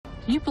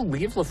Can you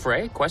believe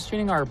Lafrey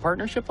questioning our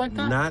partnership like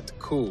that? Not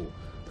cool.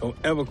 Don't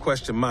ever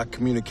question my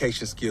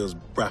communication skills,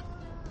 bruh.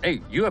 Hey,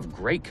 you have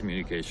great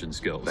communication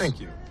skills. Thank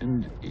you.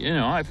 And, you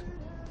know, I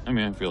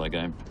feel like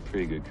I have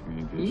pretty good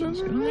communication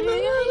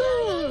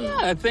skills.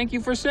 Yeah, thank you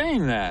for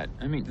saying that.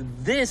 I mean,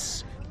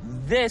 this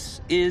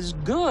is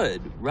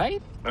good,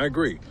 right? I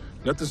agree.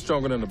 Nothing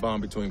stronger than the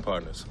bond between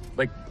partners.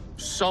 Like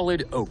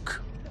solid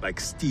oak. Like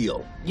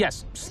steel.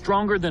 Yes,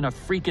 stronger than a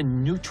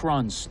freaking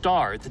neutron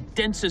star, the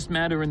densest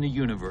matter in the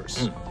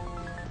universe.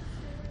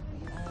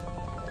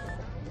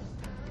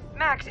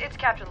 Max, it's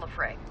Captain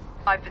Lafrey.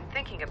 I've been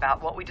thinking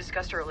about what we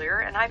discussed earlier,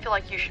 and I feel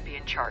like you should be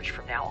in charge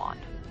from now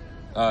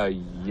on.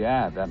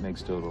 Yeah, that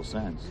makes total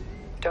sense.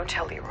 Don't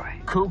tell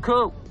Leroy.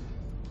 Cool.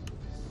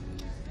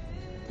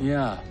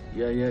 Yeah.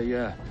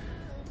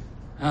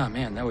 Oh,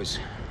 man, that was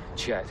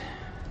Chet.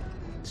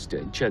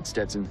 Chet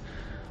Stetson,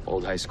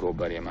 old high school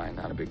buddy of mine,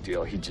 not a big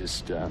deal. He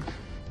just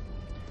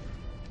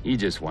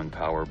won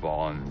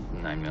Powerball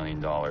and $9 million.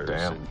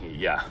 Damn. And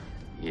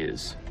he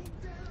is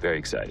very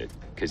excited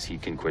because he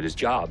can quit his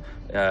job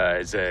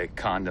as a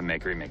condom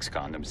maker. He makes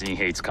condoms, and he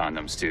hates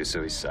condoms too,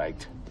 so he's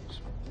psyched.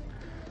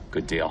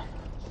 Good deal.